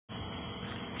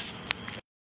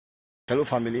Hello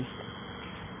family.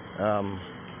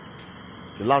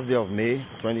 The last day of May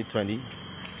 2020.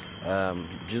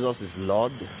 Jesus is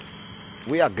Lord.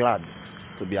 We are glad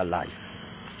to be alive.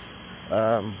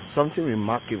 Something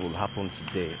remarkable happened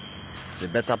today. The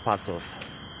better part of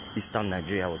eastern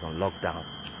Nigeria was on lockdown.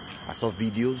 I saw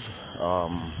videos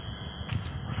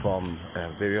from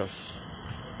various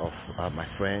of my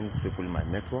friends, people in my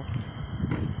network,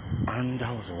 and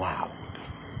I was wowed.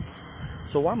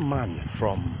 So one man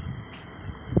from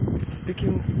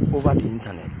speaking over the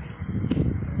internet,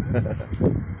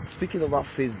 speaking over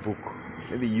Facebook,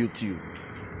 maybe YouTube,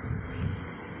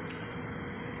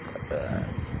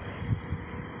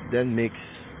 then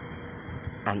makes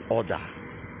an order.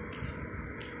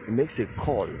 He makes a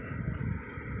call,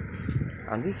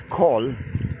 and this call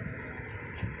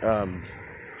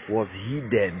was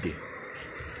heeded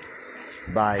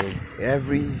by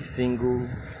every single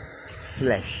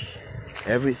flesh,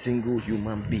 every single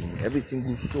human being, every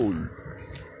single soul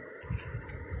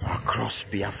across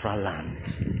Biafra land.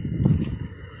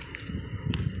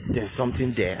 There's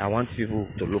something there. I want people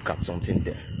to look at something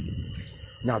there.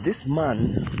 Now, this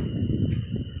man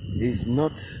is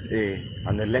not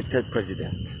an elected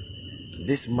president.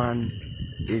 This man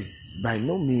is by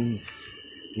no means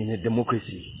in a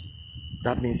democracy.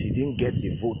 That means he didn't get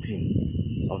the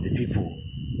voting of the people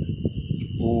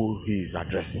who he is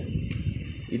addressing.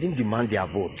 He didn't demand their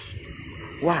vote.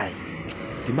 Why?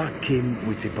 The man came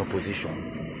with a proposition.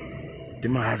 The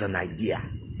man has an idea.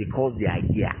 He calls the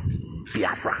idea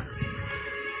Biafra.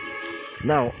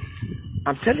 Now,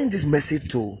 I'm telling this message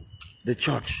to the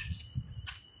church,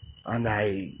 and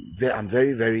I'm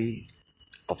very, very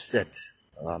upset.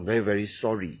 I'm very, very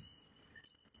sorry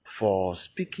for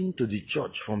speaking to the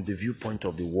church from the viewpoint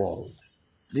of the world.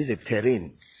 This is a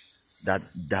terrain that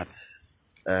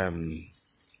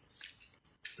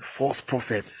false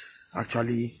prophets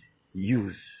actually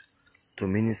use to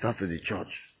minister to the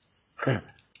church.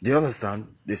 Do you understand?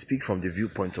 They speak from the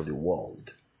viewpoint of the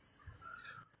world.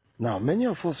 Now, many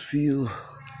of us will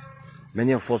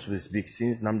speak,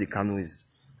 since Nnamdi Kanu is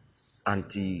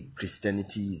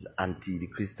anti-Christianity, is anti the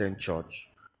Christian church.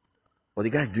 But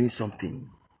the guy is doing something.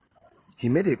 He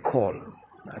made a call.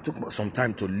 I took some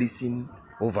time to listen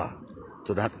over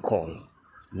to that call.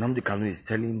 Nnamdi Kanu is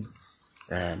telling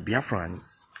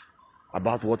Biafrans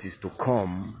about what is to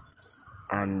come,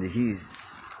 and he's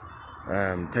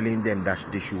telling them that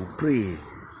they should pray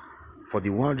for the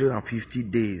 150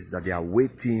 days that they are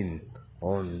waiting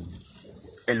on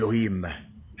Elohim.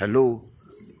 Hello?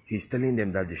 He's telling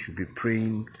them that they should be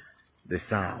praying the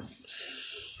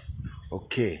Psalms.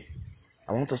 Okay,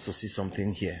 I want us to see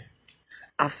something here.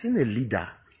 I've seen a leader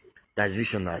that is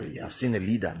visionary. I've seen a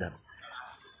leader that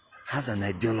has an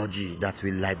ideology that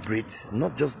will liberate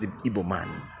not just the Igbo man,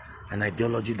 an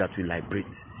ideology that will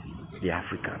liberate the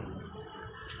African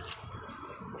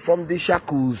from the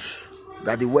shackles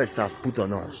that the West has put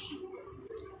on us.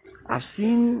 I've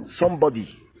seen somebody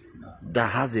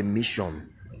that has a mission,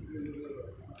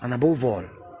 and above all,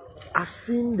 I've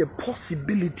seen the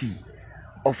possibility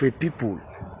of a people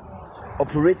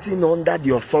operating under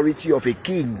the authority of a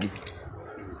king,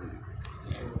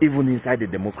 even inside the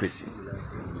democracy.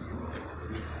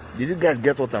 Did you guys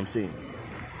get what I'm saying?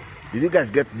 Did you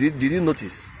guys get? Did you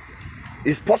notice?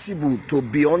 It's possible to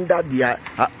be under the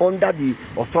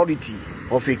authority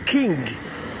of a king,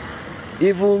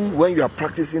 even when you are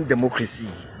practicing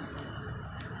democracy.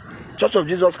 Church of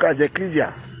Jesus Christ,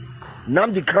 Ecclesia,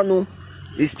 Nnamdi Kanu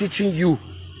is teaching you.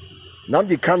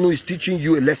 Nnamdi Kanu is teaching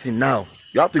you a lesson now.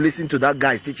 You have to listen to that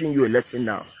guy. He's teaching you a lesson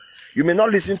now. You may not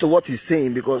listen to what he's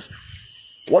saying, because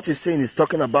what he's saying is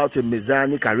talking about a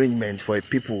messianic arrangement for a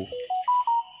people.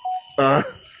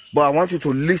 But I want you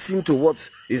to listen to what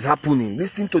is happening.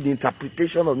 Listen to the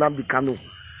interpretation of Nnamdi Kanu.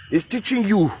 He's teaching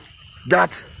you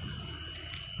that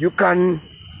you can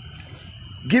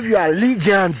give your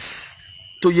allegiance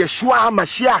to Yeshua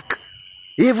HaMashiach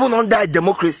even under a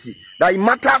democracy. That it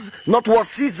matters not what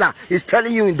Caesar is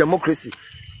telling you in democracy.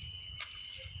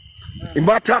 It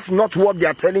matters not what they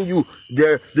are telling you,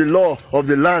 the law of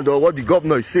the land, or what the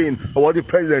governor is saying, or what the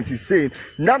president is saying.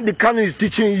 Nnamdi Kanu is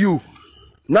teaching you.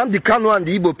 Nnamdi Kanu and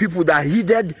the Igbo people that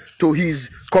heeded to his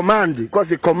command,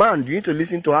 because a command, you need to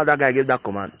listen to how that guy gave that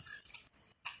command.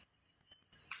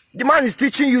 The man is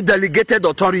teaching you delegated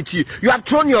authority. You have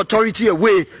thrown your authority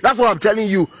away. That's what I'm telling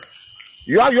you.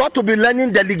 You ought to be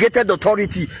learning delegated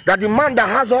authority. That the man that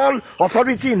has all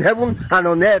authority in heaven and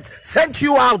on earth sent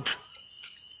you out.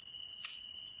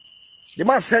 The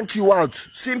man sent you out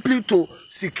simply to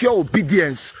secure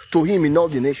obedience to him in all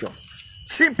the nations.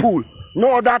 Simple.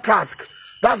 No other task.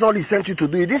 That's all he sent you to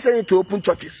do. He didn't send you to open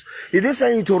churches. He didn't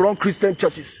send you to run Christian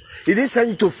churches. He didn't send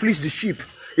you to fleece the sheep.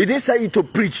 He didn't send you to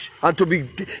preach and to be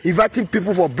inviting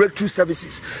people for breakthrough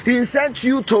services. He sent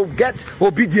you to get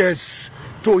obedience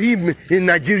to him in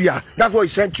Nigeria. That's what he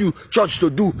sent you, church, to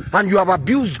do. And you have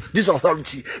abused this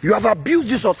authority. You have abused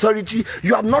this authority.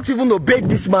 You have not even obeyed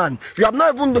this man. You have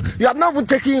not even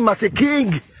taken him as a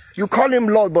king. You call him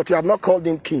Lord, but you have not called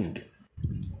him king.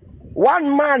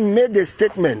 One man made a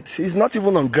statement. He's not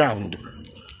even on ground.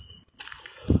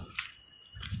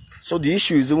 So the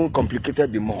issue is even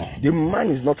complicated the more. The man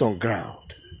is not on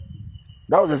ground.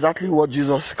 That was exactly what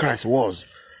Jesus Christ was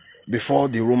before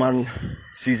the Roman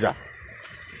Caesar.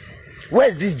 Where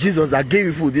is this Jesus that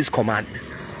gave people this command?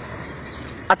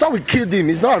 I thought we killed him.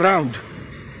 He's not around.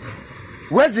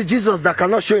 Where's the Jesus that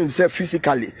cannot show himself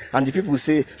physically? And the people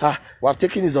say, we have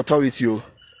taken his authority.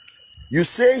 You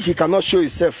say he cannot show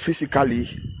himself physically,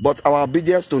 but our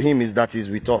obedience to him is that he's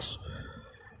with us.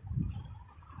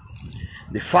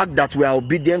 The fact that we are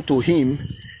obedient to him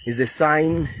is a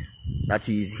sign that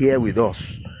he is here with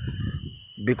us.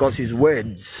 Because his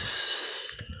words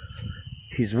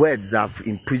have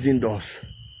imprisoned us.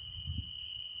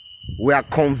 We are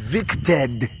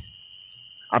convicted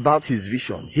about his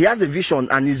vision. He has a vision,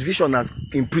 and his vision has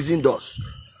imprisoned us.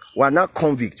 We are not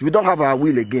convicts. We don't have our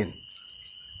will again.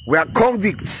 We are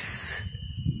convicts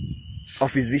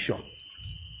of his vision.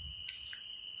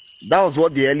 That was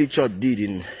what the early church did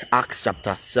in Acts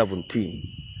chapter 17,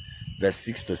 verse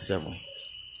 6 to 7.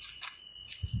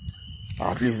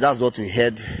 At least that's what we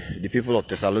heard the people of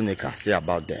Thessalonica say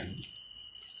about them.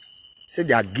 Say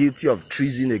they are guilty of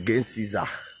treason against Caesar.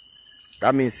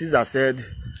 That means Caesar said,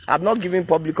 I'm not giving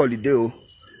public holiday. You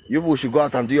people should go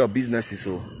out and do your businesses.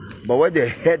 But when they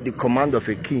heard the command of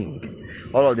a king,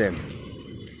 all of them.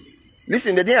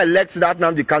 Listen, they didn't elect that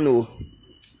Nnamdi Kanu.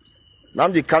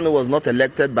 Nnamdi Kanu was not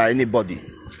elected by anybody.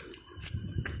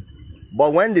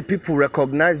 But when the people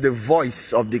recognized the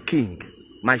voice of the king,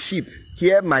 my sheep,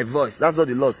 hear my voice. That's what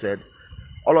the Lord said.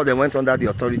 All of them went under the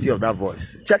authority of that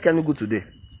voice. Check Enugu today.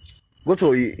 Go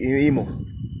to Imo.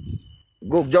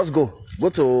 Just go. Go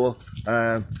to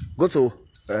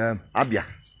Abia.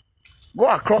 Go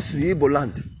across the Igbo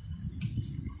land.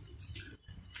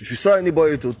 If you saw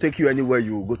anybody to take you anywhere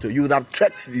you go to, you would have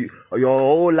trekked your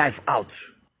whole life out.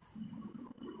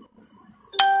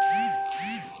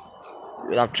 You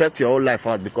would have trekked your whole life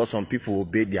out because some people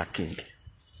obeyed their king.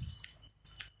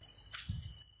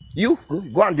 You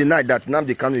go and deny that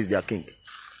Nnamdi Kanu is their king.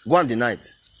 Go and deny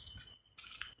it.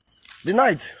 Deny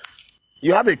it.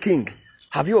 You have a king.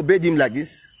 Have you obeyed him like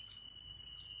this?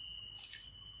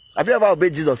 Have you ever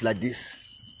obeyed Jesus like this?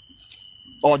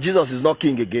 Or Jesus is not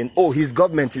king again? Oh, his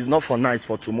government is not for now, it's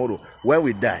for tomorrow, when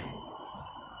we die.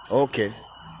 Okay.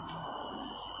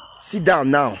 Sit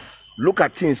down now. Look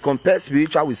at things. Compare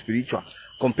spiritual with spiritual.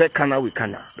 Compare carnal with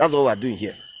carnal. That's what we're doing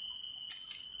here.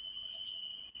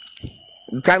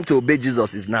 The time to obey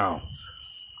Jesus is now.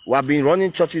 We have been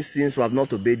running churches since we have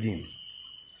not obeyed him.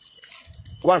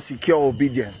 Go and secure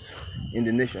obedience in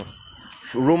the nations.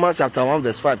 Romans chapter 1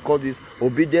 verse 5 called this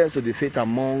obedience to the faith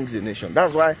amongst the nations.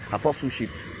 That's why apostleship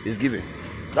is given.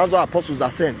 That's why apostles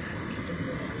are sent.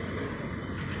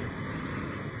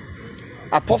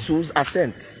 Apostles are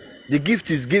sent. The gift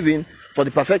is given for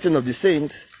the perfecting of the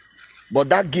saints, but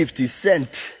that gift is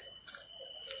sent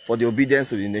for the obedience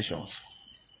to the nations.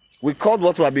 We called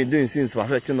what we have been doing since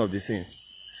perfecting of the saints.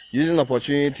 Using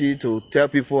opportunity to tell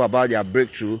people about their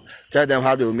breakthrough, tell them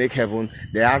how they will make heaven.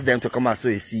 They ask them to come and sow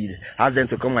a seed. Ask them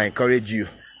to come and encourage you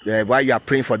while you are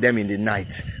praying for them in the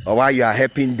night. Or while you are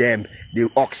helping them,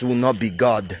 the ox will not be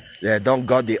God. Don't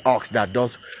God the ox that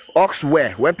does. Ox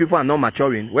where? When people are not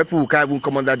maturing, when people can't even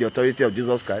come under the authority of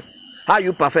Jesus Christ. How are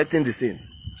you perfecting the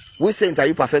saints? Which saints are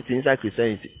you perfecting inside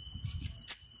Christianity?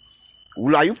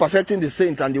 Are you perfecting the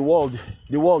saints and the world?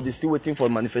 The world is still waiting for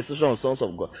the manifestation of sons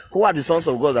of God. Who are the sons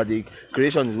of God that the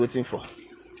creation is waiting for?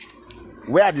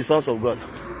 Where are the sons of God?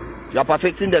 You are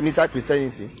perfecting them inside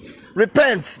Christianity.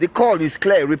 Repent. The call is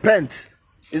clear. Repent.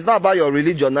 It's not about your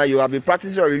religion now. You have been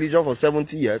practicing your religion for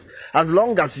 70 years. As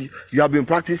long as you have been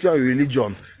practicing your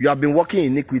religion, you have been walking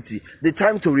in iniquity. The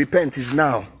time to repent is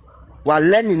now. We are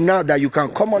learning now that you can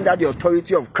come under the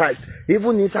authority of Christ,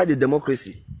 even inside the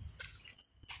democracy.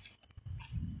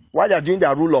 While they are doing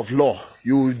their rule of law,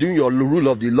 you will do your rule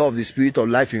of the law of the spirit of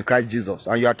life in Christ Jesus.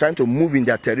 And you are trying to move in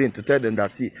their terrain to tell them that,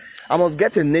 see, I must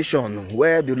get a nation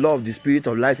where the law of the spirit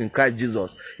of life in Christ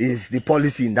Jesus is the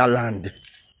policy in that land.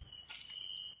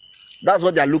 That's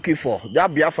what they are looking for.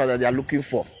 That Biafra that they are looking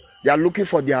for. They are looking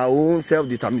for their own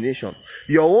self-determination.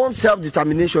 Your own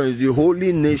self-determination is the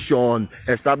holy nation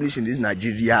established in this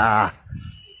Nigeria.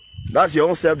 That's your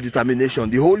own self-determination.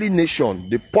 The holy nation,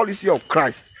 the policy of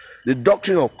Christ, the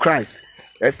doctrine of Christ,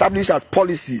 established as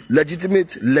policy,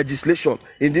 legitimate legislation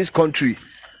in this country.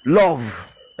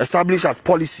 Love, established as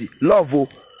policy. Love, oh,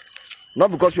 not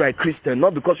because you are a Christian,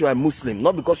 not because you are a Muslim,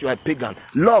 not because you are a pagan.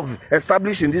 Love,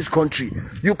 established in this country.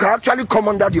 You can actually come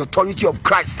under the authority of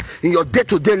Christ in your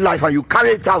day-to-day life, and you carry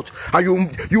it out, and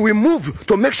you will move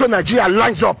to make sure Nigeria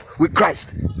lines up with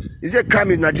Christ. Is it a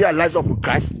crime if Nigeria lines up with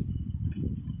Christ?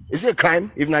 Is it a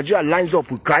crime if Nigeria lines up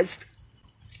with Christ?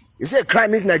 Is it a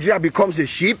crime if Nigeria becomes a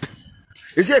sheep?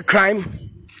 Is it a crime?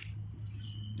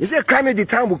 Is it a crime if the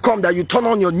time will come that you turn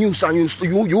on your news and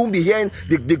you won't be hearing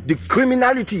the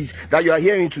criminalities that you are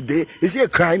hearing today? Is it a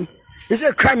crime? Is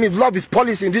it a crime if love is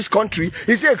policy in this country?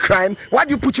 Is it a crime? Why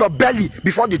do you put your belly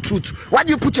before the truth? Why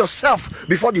do you put yourself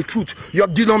before the truth? Your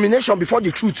denomination before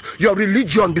the truth? Your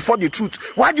religion before the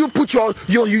truth? Why do you put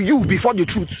you before the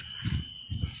truth?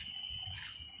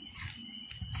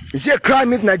 Is it a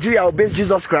crime if Nigeria obeys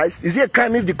Jesus Christ? Is it a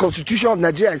crime if the constitution of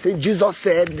Nigeria is saying Jesus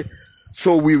said,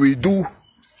 so we will do?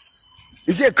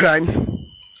 Is it a crime?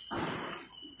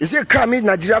 Is it a crime if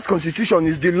Nigeria's constitution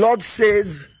is the Lord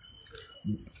says,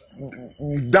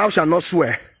 thou shalt not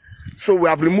swear? So we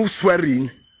have removed swearing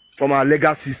from our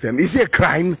legal system. Is it a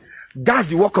crime? That's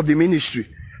the work of the ministry.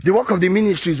 The work of the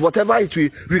ministry is whatever it will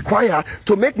require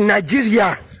to make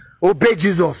Nigeria obey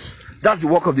Jesus. That's the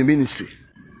work of the ministry.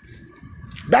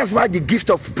 That's why the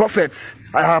gift of prophets,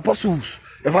 apostles,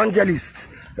 evangelists,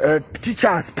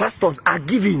 teachers, pastors are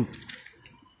given.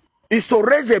 Is to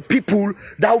raise a people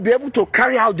that will be able to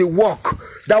carry out the work,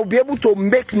 that will be able to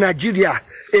make Nigeria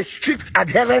a strict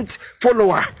adherent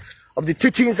follower of the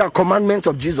teachings and commandments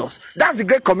of Jesus. That's the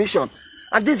Great Commission.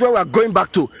 And this is where we are going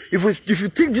back to. If you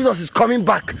think Jesus is coming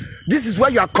back, this is where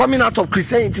you are coming out of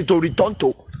Christianity to return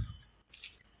to.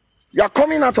 You are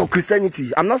coming out of Christianity.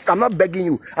 I'm not begging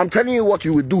you. I'm telling you what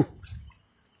you will do.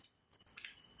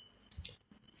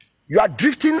 You are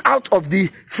drifting out of the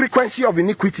frequency of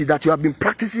iniquity that you have been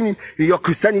practicing in your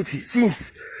Christianity.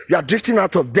 Since you are drifting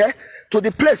out of there to the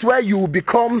place where you will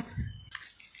become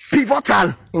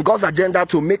pivotal in God's agenda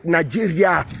to make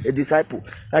Nigeria a disciple.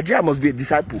 Nigeria must be a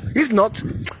disciple. If not,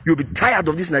 you'll be tired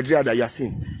of this Nigeria that you are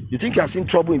seeing. You think you have seen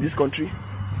trouble in this country?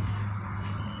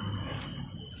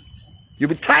 You'll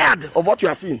be tired of what you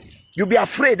are seeing. You'll be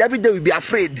afraid. Every day you'll be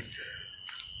afraid.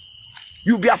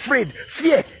 You'll be afraid.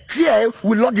 Fear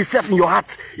will lodge itself in your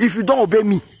heart if you don't obey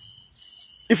me.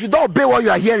 If you don't obey what you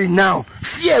are hearing now,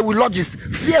 fear will lodge itself.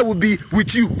 Fear will be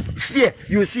with you. Fear.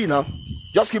 You will see now.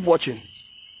 Just keep watching.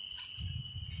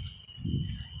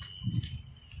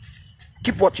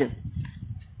 Keep watching.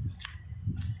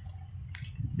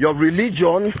 Your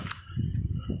religion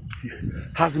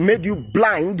has made you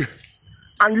blind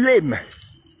and lame.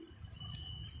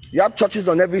 You have churches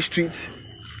on every street.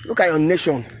 Look at your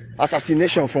nation.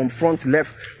 Assassination from front,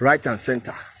 left, right, and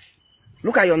center.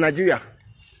 Look at your Nigeria.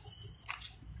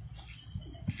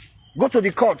 Go to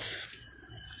the courts.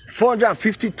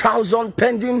 450,000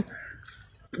 pending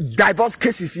divorce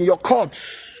cases in your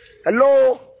courts.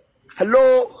 Hello?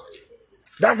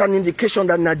 That's an indication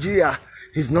that Nigeria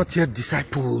is not yet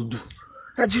discipled.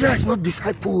 Nigeria is not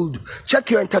discipled. Check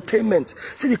your entertainment.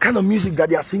 See the kind of music that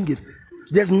they are singing.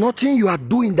 There's nothing you are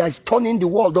doing that is turning the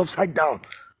world upside down.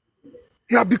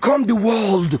 You have become the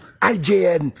world,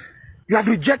 IJN. You have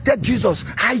rejected Jesus,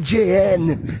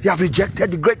 IJN. You have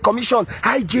rejected the Great Commission,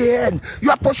 IJN. You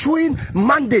are pursuing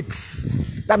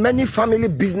mandates that many family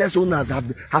business owners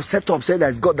have set up, said that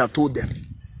it's God that told them.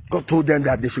 God told them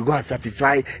that they should go and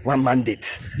satisfy one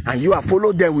mandate. And you have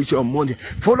followed them with your money,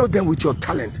 follow them with your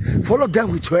talent, follow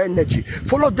them with your energy,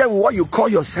 follow them with what you call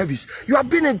your service. You have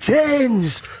been in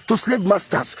chains to slave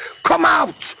masters. Come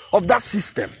out of that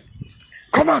system.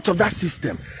 Come out of that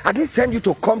system. I didn't send you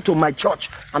to come to my church.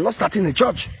 I'm not starting a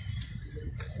church.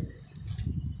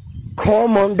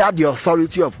 Come under the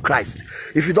authority of Christ.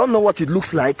 If you don't know what it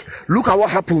looks like, look at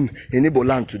what happened in Igbo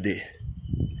land today.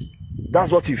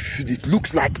 That's what it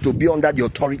looks like to be under the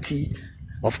authority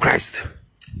of Christ.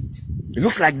 It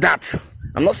looks like that.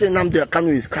 I'm not saying Nnamdi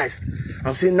Kanu is Christ.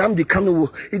 I'm saying Nnamdi Kanu,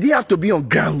 he didn't have to be on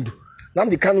ground.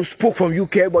 Nnamdi Kanu spoke from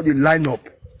UK, everybody line up.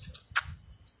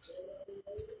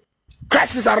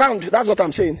 Christ is around. That's what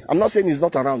I'm saying. I'm not saying he's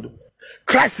not around.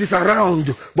 Christ is around,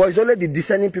 but it's only the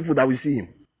discerning people that will see him.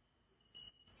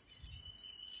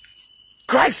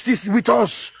 Christ is with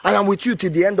us. I am with you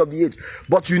till the end of the age.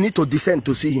 But you need to discern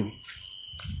to see him.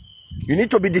 You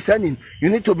need to be discerning. You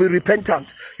need to be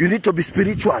repentant. You need to be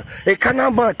spiritual. A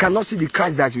carnal man cannot see the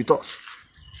Christ that is with us.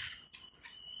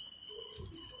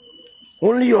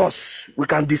 Only us, we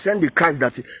can discern the Christ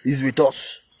that is with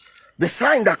us. The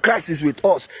sign that Christ is with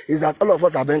us is that all of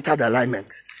us have entered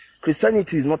alignment.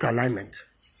 Christianity is not alignment.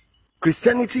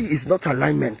 Christianity is not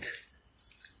alignment.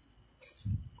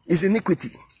 It's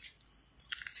iniquity.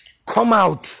 Come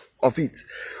out of it.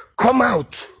 Come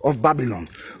out of Babylon.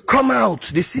 Come out.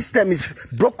 The system is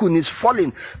broken, is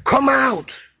falling. Come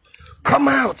out. Come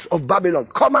out of Babylon.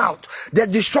 Come out. There's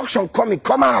destruction coming.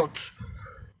 Come out.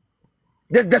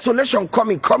 There's desolation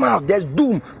coming. Come out. There's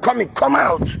doom coming. Come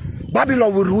out.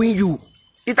 Babylon will ruin you.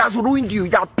 It has ruined you.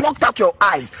 It has plucked out your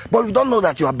eyes, but you don't know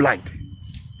that you are blind.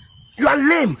 You are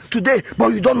lame today, but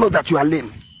you don't know that you are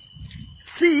lame.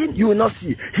 Seeing, you will not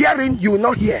see. Hearing, you will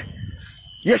not hear.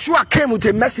 Yeshua came with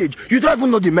a message. You don't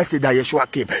even know the message that Yeshua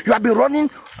came. You have been running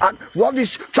all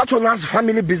these church owners'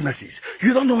 family businesses.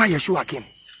 You don't know why Yeshua came.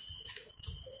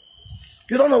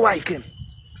 You don't know why he came.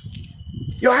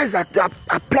 Your eyes are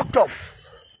plucked off.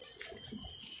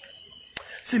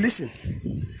 See, listen.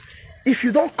 If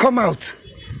you don't come out,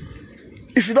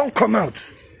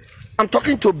 I'm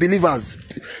talking to believers,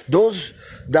 those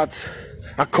that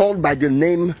are called by the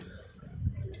name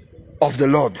of the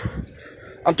Lord.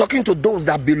 I'm talking to those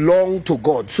that belong to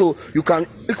God. So you can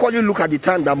equally look at the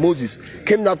time that Moses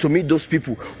came down to meet those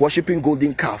people worshiping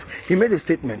golden calf. He made a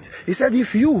statement. He said,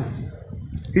 if you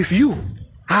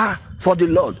are for the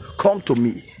Lord, come to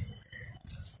me.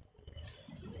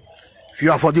 If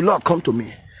you are for the Lord, come to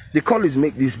me. The call is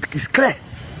clear.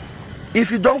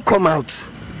 If you don't come out,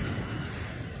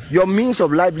 your means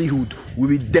of livelihood will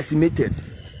be decimated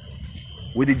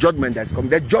with the judgment that's coming.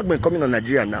 There's judgment coming on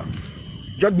Nigeria now.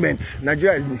 Judgment.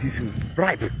 Nigeria is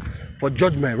ripe for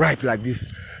judgment, ripe like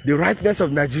this. The ripeness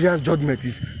of Nigeria's judgment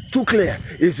is too clear.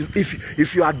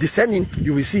 If you are discerning,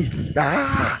 you will see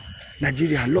that,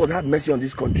 Nigeria, Lord, have mercy on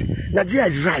this country. Nigeria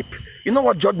is ripe. You know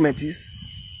what judgment is?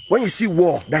 When you see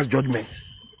war, that's judgment.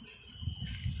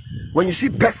 When you see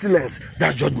pestilence,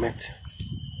 that's judgment.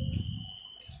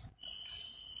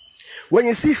 When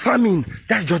you see famine,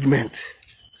 that's judgment.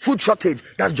 Food shortage,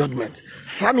 that's judgment.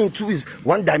 Famine too is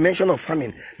one dimension of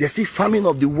famine. There's still famine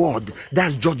of the world,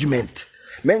 that's judgment.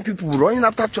 Many people running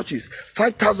after churches,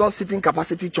 5,000 seating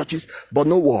capacity churches, but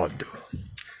no word.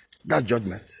 That's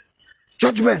judgment.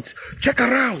 Judgment. Check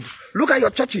around. Look at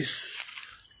your churches.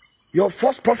 Your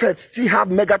false prophets still have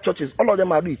mega churches. All of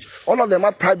them are rich. All of them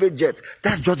have private jets.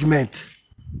 That's judgment.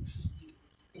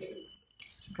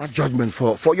 That's judgment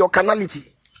for your carnality.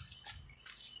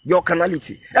 Your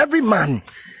carnality. Every man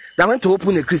that went to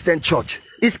open a Christian church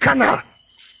is carnal.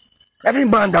 Every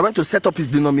man that went to set up his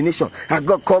denomination, and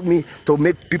God called me to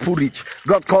make people rich.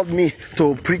 God called me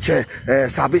to preach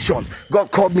salvation. God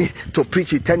called me to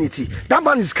preach eternity. That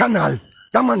man is carnal.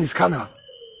 That man is carnal.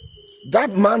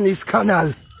 That man is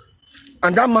carnal.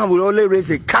 And that man will only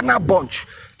raise a carnal bunch.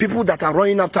 People that are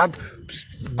running after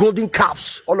golden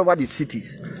calves all over the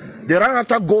cities. They run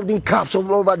after golden calves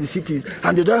all over the cities,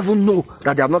 and they don't even know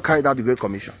that they have not carried out the Great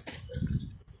Commission.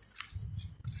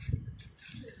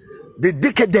 The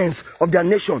decadence of their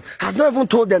nation has not even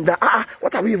told them that,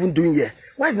 what are we even doing here?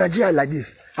 Why is Nigeria like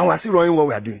this? And we are still running what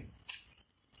we are doing.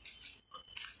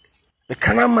 The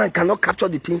carnal mind cannot capture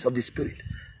the things of the spirit.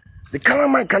 The carnal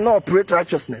mind cannot operate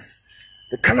righteousness.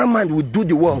 The carnal mind will do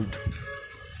the world.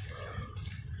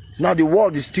 Now the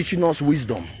world is teaching us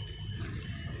wisdom.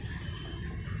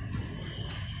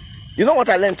 You know what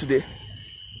I learned today?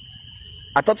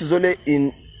 I thought it's only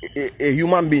in a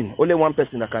human being, only one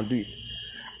person that can do it.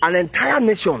 An entire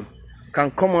nation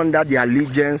can come under the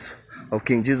allegiance of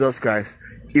King Jesus Christ,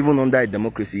 even under a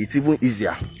democracy. It's even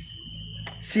easier.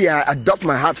 See, I adopt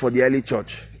my heart for the early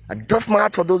church. I adopt my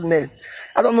heart for those men.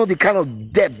 I don't know the kind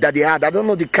of depth that they had. I don't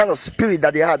know the kind of spirit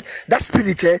that they had. That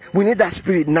spirit, we need that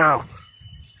spirit now.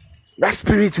 That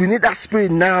spirit, we need that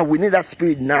spirit now. We need that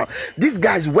spirit now. These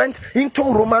guys went into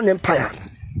Roman Empire.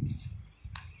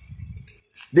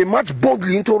 They marched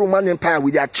boldly into Roman Empire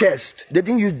with their chest. They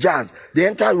didn't use jazz. They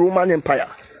entered Roman Empire.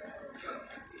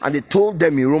 And they told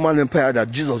them in Roman Empire that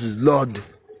Jesus is Lord.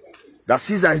 That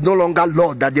Caesar is no longer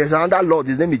Lord. That there's another Lord.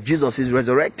 His name is Jesus. He's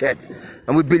resurrected.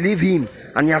 And we believe him.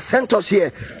 And he has sent us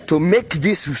here to make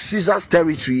this Caesar's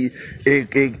territory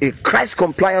a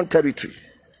Christ-compliant territory.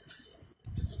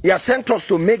 He has sent us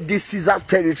to make this Caesar's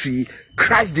territory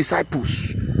Christ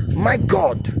disciples. My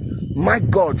God,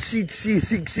 see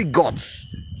gods.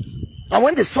 And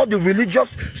when they saw the religious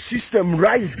system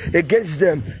rise against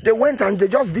them, they went and they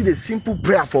just did a simple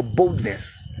prayer for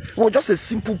boldness. It was just a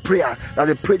simple prayer that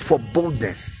they prayed for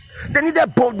boldness. They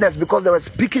needed boldness because they were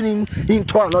speaking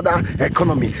into another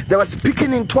economy. They were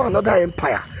speaking into another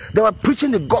empire. They were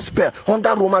preaching the gospel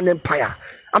under Roman Empire.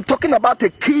 I'm talking about a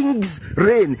king's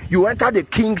reign. You enter the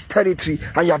king's territory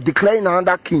and you are declaring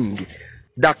another king.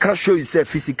 that can't show itself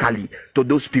physically to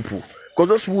those people. Because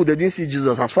those people, they didn't see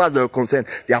Jesus. As far as they were concerned,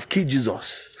 they have killed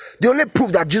Jesus. The only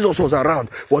proof that Jesus was around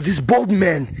was these bold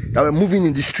men that were moving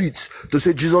in the streets to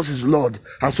say Jesus is Lord.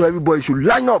 And so everybody should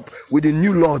line up with the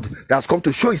new Lord that has come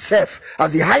to show himself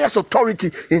as the highest authority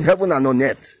in heaven and on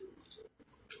earth.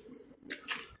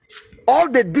 All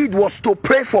they did was to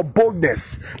pray for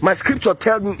boldness. My scripture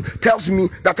tells me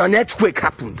that an earthquake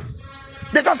happened.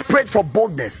 They just prayed for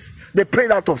boldness. They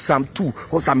prayed out of Psalm 2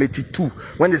 or Psalm 82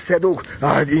 when they said,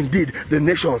 indeed, the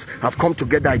nations have come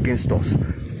together against us.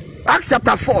 Acts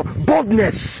chapter 4,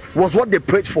 boldness was what they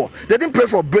prayed for. They didn't pray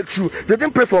for breakthrough. They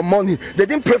didn't pray for money. They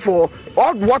didn't pray for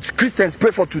all what Christians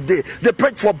pray for today. They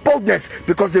prayed for boldness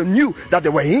because they knew that they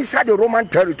were inside the Roman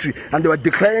territory and they were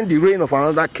declaring the reign of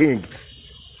another king.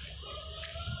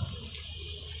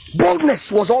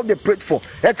 Boldness was all they prayed for.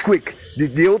 Earthquake.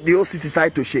 The whole city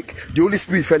started to shake. The Holy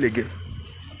Spirit fell again.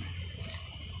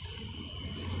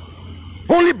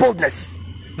 Only boldness.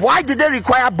 Why did they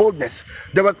require boldness?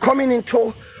 They were coming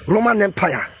into Roman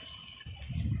Empire.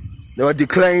 They were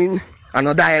declaring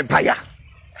another empire.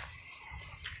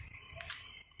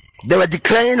 They were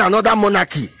declaring another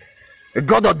monarchy. A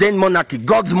God-ordained monarchy.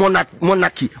 God's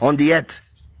monarchy on the earth.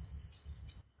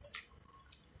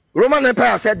 Roman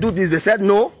Empire said, do this. They said,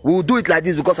 no, we will do it like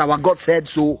this because our God said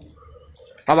so.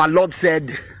 Our Lord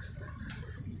said.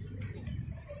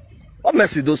 What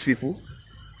mess with those people?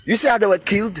 You see how they were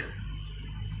killed?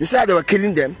 You see how they were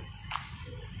killing them?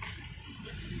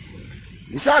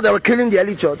 You see how they were killing the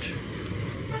early church?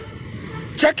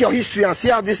 Check your history and see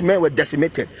how these men were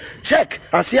decimated. Check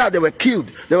and see how they were killed.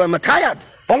 They were martyred.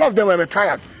 All of them were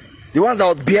martyred. The ones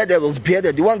that were bearded was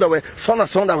bearded. The ones that were sawn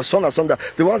asunder were sawn asunder.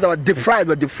 The ones that were defied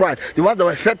were defied. The ones that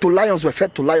were fed to lions were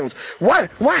fed to lions. Why?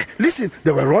 Why? Listen,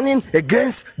 they were running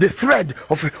against the thread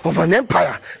of an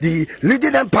empire. The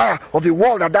leading empire of the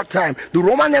world at that time. The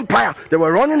Roman Empire. They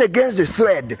were running against the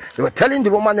thread. They were telling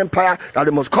the Roman Empire that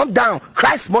they must come down.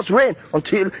 Christ must reign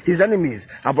until his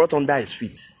enemies are brought under his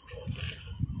feet.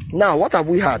 Now, what have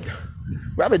we had?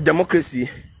 We have a democracy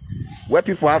where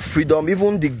people have freedom.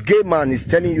 Even the gay man is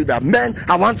telling you that, man,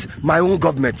 I want my own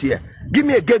government here. Give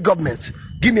me a gay government.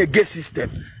 Give me a gay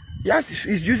system. Yes,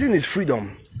 he's using his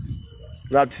freedom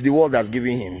that the world has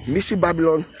given him. Mystery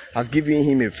Babylon has given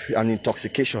him an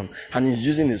intoxication, and he's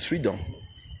using his freedom.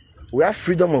 We have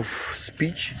freedom of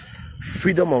speech,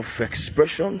 freedom of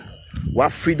expression. We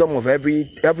have freedom of every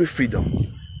freedom.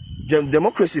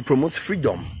 Democracy promotes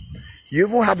freedom. You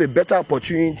even have a better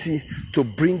opportunity to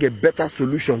bring a better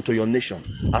solution to your nation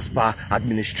as per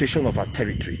administration of our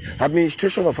territory,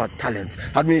 administration of our talent,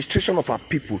 administration of our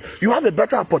people. You have a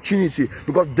better opportunity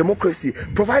because democracy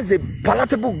provides a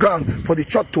palatable ground for the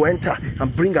church to enter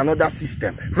and bring another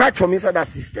system right from inside that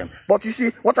system. But you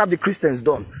see, what have the Christians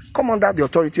done? Come under the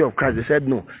authority of Christ. They said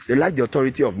no. They like the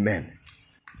authority of men.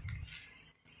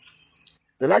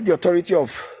 They like the authority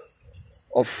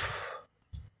of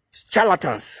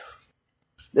charlatans.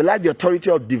 They like the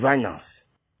authority of diviners.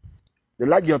 They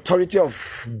like the authority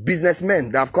of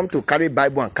businessmen that have come to carry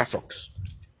Bible and cassocks.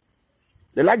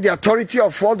 They like the authority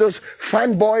of all those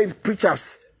fine boy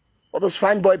preachers. All those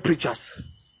fine boy preachers.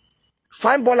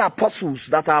 Fine boy apostles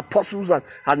that are apostles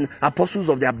and apostles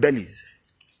of their bellies.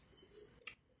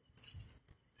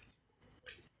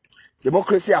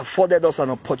 Democracy afforded us an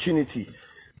opportunity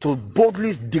to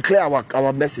boldly declare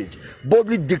our message,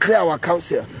 boldly declare our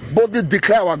counsel, boldly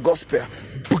declare our gospel.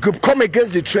 Come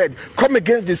against the trend, come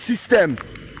against the system.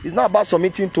 It's not about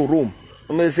submitting to Rome.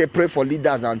 I'm going to say pray for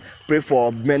leaders and pray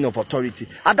for men of authority.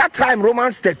 At that time,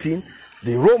 Romans 13,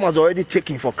 the Rome was already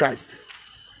taken for Christ.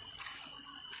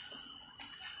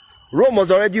 Rome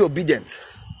was already obedient.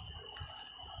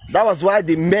 That was why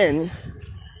the men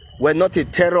were not a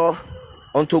terror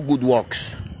unto good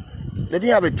works. They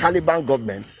didn't have a Taliban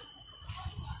government.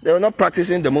 They were not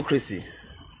practicing democracy.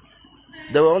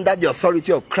 They were under the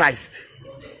authority of Christ.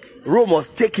 Rome was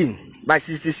taken by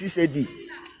 66 AD.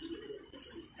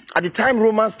 At the time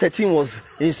Romans 13 was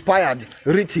inspired,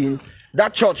 written,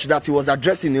 that church that he was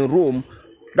addressing in Rome,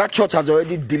 that church has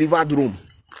already delivered Rome.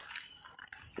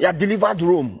 He had delivered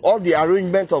Rome. All the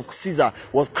arrangement of Caesar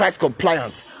was Christ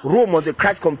compliant. Rome was a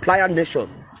Christ compliant nation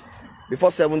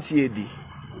before 70 AD.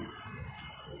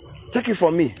 Take it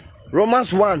from me.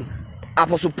 Romans 1,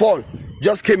 Apostle Paul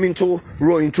just came into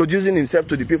Rome, introducing himself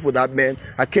to the people that, man,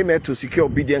 I came here to secure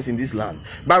obedience in this land.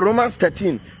 By Romans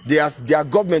 13, their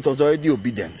government was already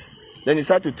obedient. Then he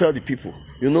started to tell the people,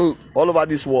 you know, all over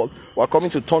this world, we're coming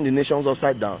to turn the nations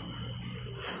upside down.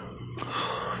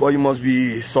 But you must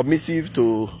be submissive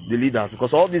to the leaders,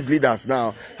 because all these leaders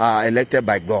now are elected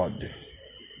by God. Do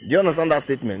you understand that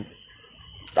statement?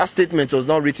 That statement was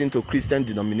not written to Christian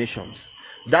denominations.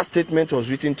 That statement was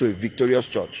written to a victorious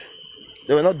church.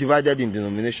 They were not divided in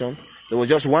denomination. There was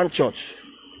just one church,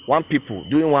 one people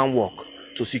doing one work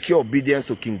to secure obedience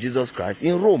to King Jesus Christ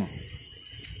in Rome.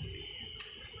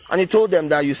 And he told them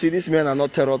that, you see, these men are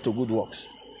not terror to good works.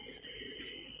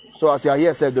 So as you are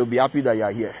here, said they'll be happy that you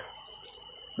are here.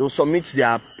 They'll submit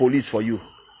their police for you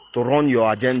to run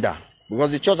your agenda.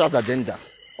 Because the church has agenda.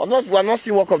 We are not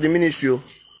seeing work of the ministry.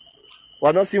 We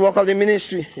are not seeing work of the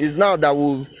ministry. It's now that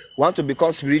we want to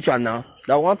become spiritual now,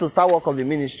 that we want to start work of the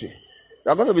ministry.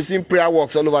 You are going to be seeing prayer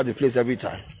works all over the place every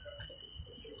time.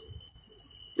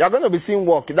 You are going to be seeing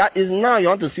work. That is now you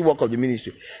want to see work of the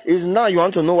ministry. It's now you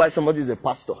want to know why somebody is a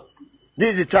pastor.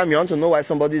 This is the time you want to know why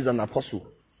somebody is an apostle.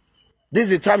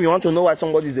 This is the time you want to know why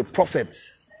somebody is a prophet.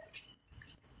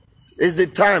 It's the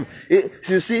time.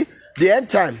 You see, the end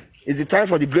time is the time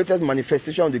for the greatest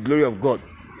manifestation of the glory of God.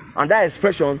 And that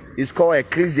expression is called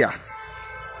ecclesia.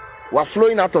 We are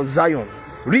flowing out of Zion.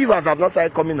 Rivers have not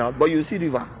started coming out, but you will see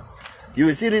rivers. You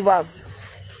will see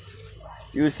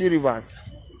rivers. You will see rivers.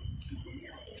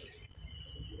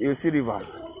 You will see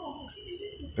rivers.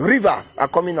 Rivers are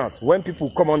coming out when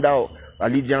people come under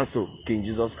allegiance to King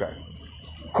Jesus Christ.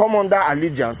 Come under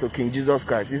allegiance to King Jesus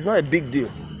Christ. It's not a big deal.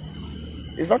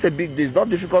 It's not a big deal. It's not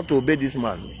difficult to obey this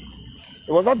man.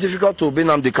 It was not difficult to obey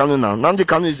Nnamdi Kanu now. Nnamdi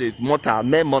Kanu is a mortal,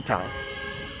 mere mortal.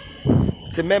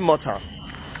 It's a mere mortal.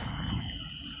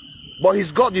 But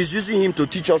his God is using him to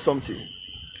teach us something.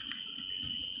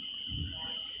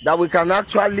 That we can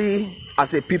actually,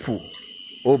 as a people,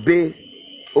 obey.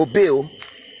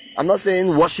 I'm not saying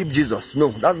worship Jesus. No,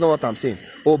 that's not what I'm saying.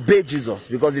 Obey Jesus.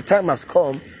 Because the time has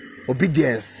come.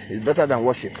 Obedience is better than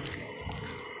worship.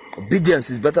 Obedience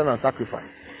is better than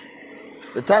sacrifice.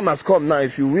 The time has come now.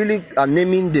 If you really are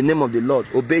naming the name of the Lord,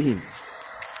 obey him.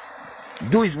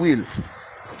 Do his will.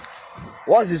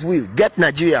 What's his will? Get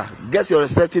Nigeria. Get your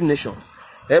respective nations.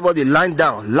 Everybody lie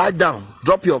down.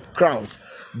 Drop your crowns.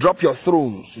 Drop your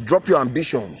thrones. Drop your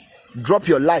ambitions. Drop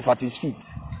your life at his feet.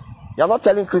 You're not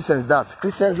telling Christians that.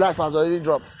 Christians' life has already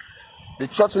dropped. The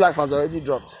church life has already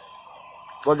dropped.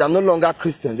 Because they are no longer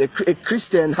Christians. A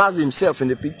Christian has himself in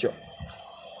the picture.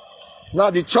 Now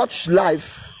the church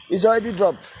life is already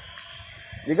dropped.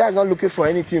 The guy is not looking for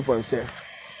anything for himself.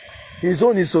 His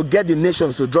own is to get the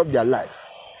nations to drop their life.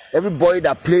 Everybody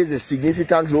that plays a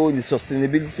significant role in the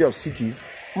sustainability of cities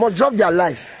must drop their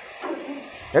life.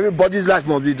 Everybody's life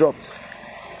must be dropped.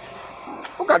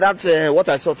 Look at that, what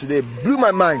I saw today. Blew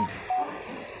my mind.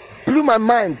 Blew my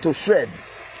mind to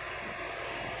shreds.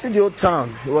 See the old town,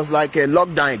 it was like a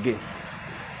lockdown again.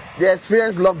 They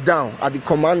experienced lockdown at the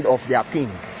command of their king.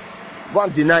 Go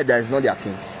and deny that it's not their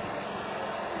king.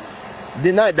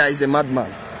 Deny that he's a madman.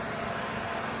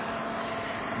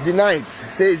 Deny it,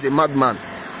 say he's a madman.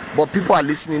 But people are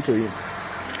listening to him.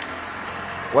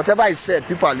 Whatever he said,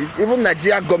 people are listening. Even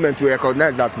Nigeria government will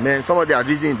recognize that, man, somebody are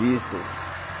reasoning the history.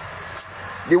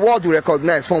 The world will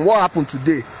recognize from what happened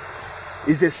today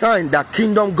is a sign that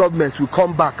kingdom governments will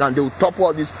come back and they will topple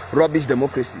all this rubbish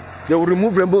democracy. They will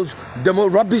remove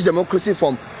rubbish democracy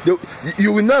from...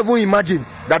 You will not even imagine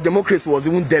that democracy was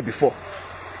even there before.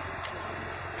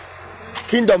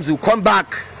 Kingdoms will come back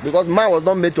because man was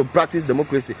not made to practice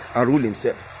democracy and rule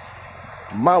himself.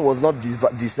 Man was not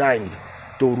designed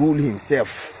to rule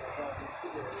himself.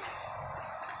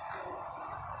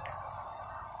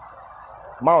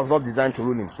 Man was not designed to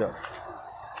rule himself.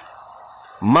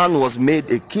 Man was made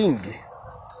a king.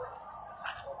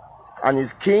 And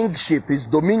his kingship, his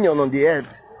dominion on the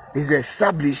earth is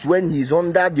established when he is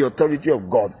under the authority of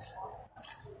God.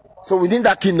 So we need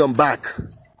that kingdom back.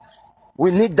 We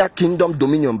need that kingdom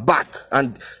dominion back.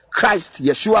 And Christ,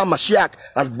 Yeshua Mashiach,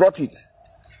 has brought it.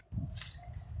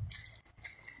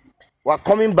 We are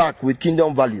coming back with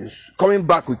kingdom values. Coming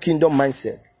back with kingdom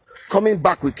mindset. Coming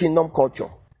back with kingdom culture.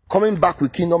 Coming back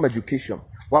with kingdom education.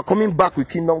 We are coming back with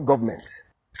kingdom government.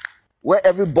 Where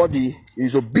everybody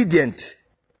is obedient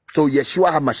to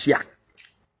Yeshua HaMashiach.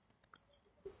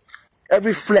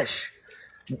 Every flesh,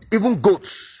 even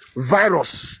goats,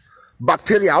 virus,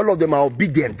 bacteria, all of them are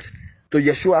obedient to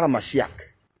Yeshua HaMashiach.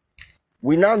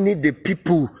 We now need the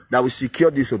people that will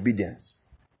secure this obedience.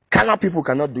 Carnal people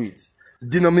cannot do it.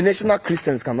 Denominational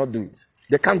Christians cannot do it.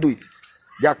 They can't do it.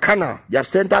 They are carnal. They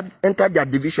have entered their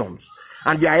divisions.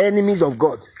 And they are enemies of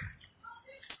God.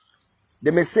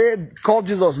 They may say, call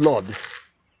Jesus Lord.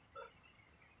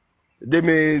 They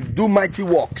may do mighty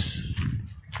works.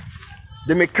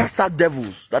 They may cast out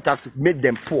devils that has made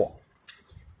them poor.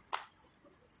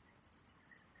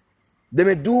 They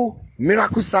may do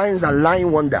miracle signs and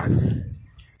lying wonders.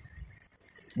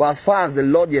 But as far as the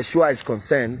Lord Yeshua is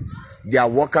concerned, They are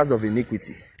workers of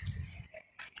iniquity.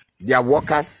 They are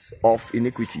workers of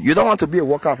iniquity. You don't want to be a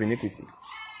worker of iniquity.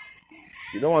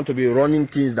 You don't want to be running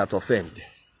things that offend.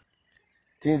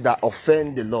 Things that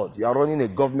offend the Lord. You are running a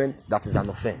government that is an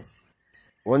offense.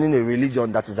 Running a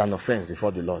religion that is an offense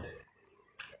before the Lord.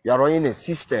 You are running a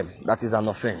system that is an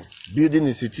offense. Building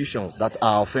institutions that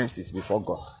are offenses before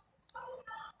God.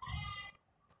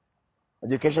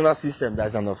 Educational system that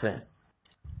is an offense.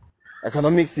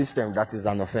 Economic system that is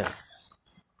an offense.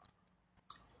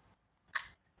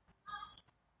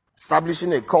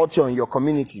 Establishing a culture in your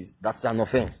communities that's an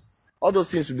offense. All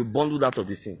those things will be bundled out of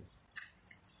the scene.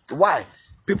 Why?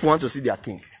 People want to see their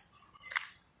king.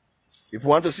 People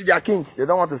want to see their king. They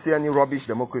don't want to see any rubbish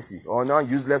democracy or no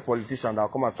useless politician that will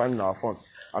come and stand in our front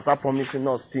and start promising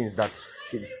us things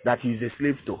that he's a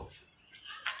slave to.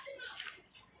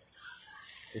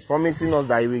 He's promising us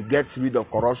that he will get rid of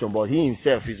corruption, but he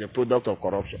himself is a product of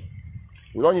corruption.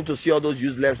 We don't need to see all those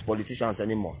useless politicians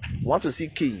anymore. We want to see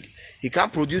king. He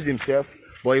can't produce himself,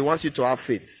 but he wants you to have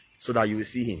faith so that you will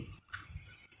see him.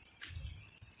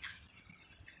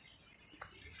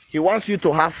 He wants you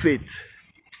to have faith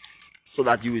so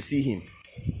that you will see him.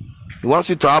 He wants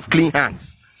you to have clean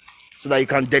hands so that you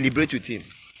can deliberate with him.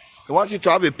 He wants you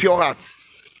to have a pure heart.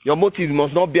 Your motive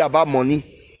must not be about money.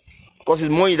 Because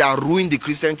it's money that ruined the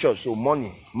Christian church. So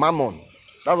money, mammon.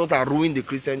 That's what are ruined the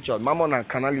Christian church. Mammon and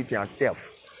carnality and self.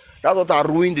 That's what are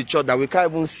ruined the church that we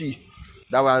can't even see.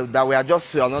 That we are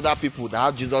just another people that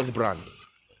have Jesus' brand.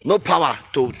 No power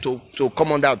to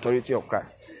come under the authority of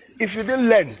Christ. If you didn't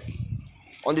learn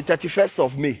on the 31st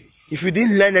of May, if you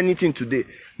didn't learn anything today,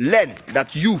 learn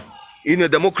that you, in a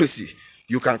democracy,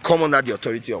 you can come under the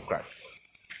authority of Christ.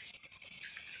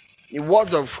 In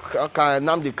words of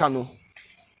Nnamdi Kanu,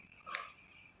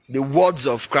 the words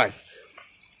of Christ.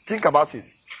 Think about it.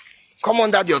 Come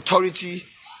under the authority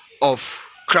of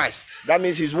Christ. That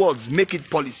means his words, make it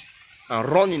policy. And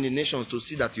run in the nations to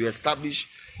see that you establish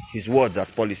his words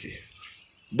as policy.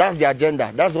 That's the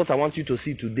agenda. That's what I want you to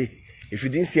see today. If you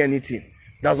didn't see anything,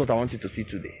 that's what I want you to see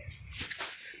today.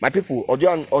 My people,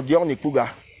 Odion Ikuga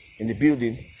in the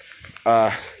building,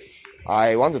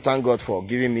 I want to thank God for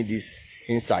giving me this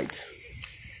insight.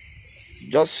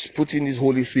 Just putting this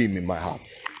holy theme in my heart.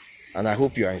 And I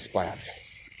hope you are inspired.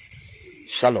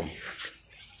 Shalom.